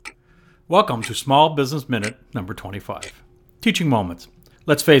Welcome to Small Business Minute number 25. Teaching moments.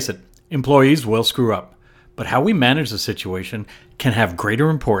 Let's face it, employees will screw up, but how we manage the situation can have greater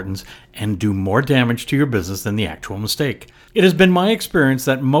importance and do more damage to your business than the actual mistake. It has been my experience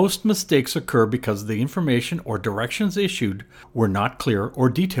that most mistakes occur because the information or directions issued were not clear or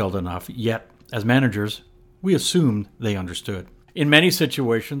detailed enough, yet, as managers, we assumed they understood. In many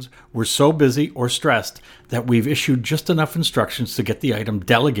situations, we're so busy or stressed that we've issued just enough instructions to get the item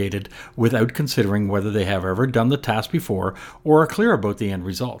delegated without considering whether they have ever done the task before or are clear about the end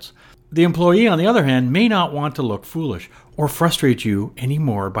results. The employee, on the other hand, may not want to look foolish or frustrate you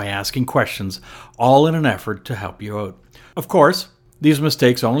anymore by asking questions, all in an effort to help you out. Of course, these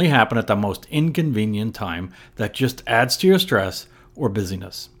mistakes only happen at the most inconvenient time that just adds to your stress or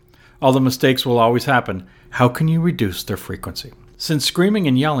busyness. Although mistakes will always happen, how can you reduce their frequency? Since screaming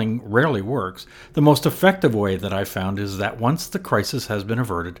and yelling rarely works, the most effective way that I've found is that once the crisis has been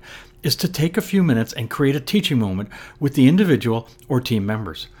averted, is to take a few minutes and create a teaching moment with the individual or team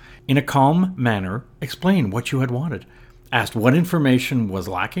members. In a calm manner, explain what you had wanted. Ask what information was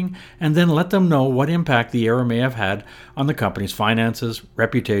lacking, and then let them know what impact the error may have had on the company's finances,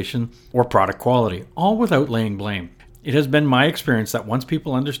 reputation, or product quality, all without laying blame. It has been my experience that once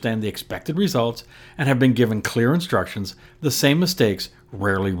people understand the expected results and have been given clear instructions, the same mistakes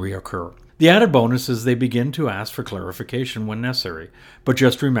rarely reoccur. The added bonus is they begin to ask for clarification when necessary. But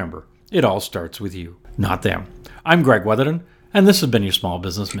just remember, it all starts with you, not them. I'm Greg Weatherden, and this has been your Small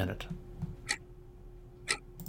Business Minute.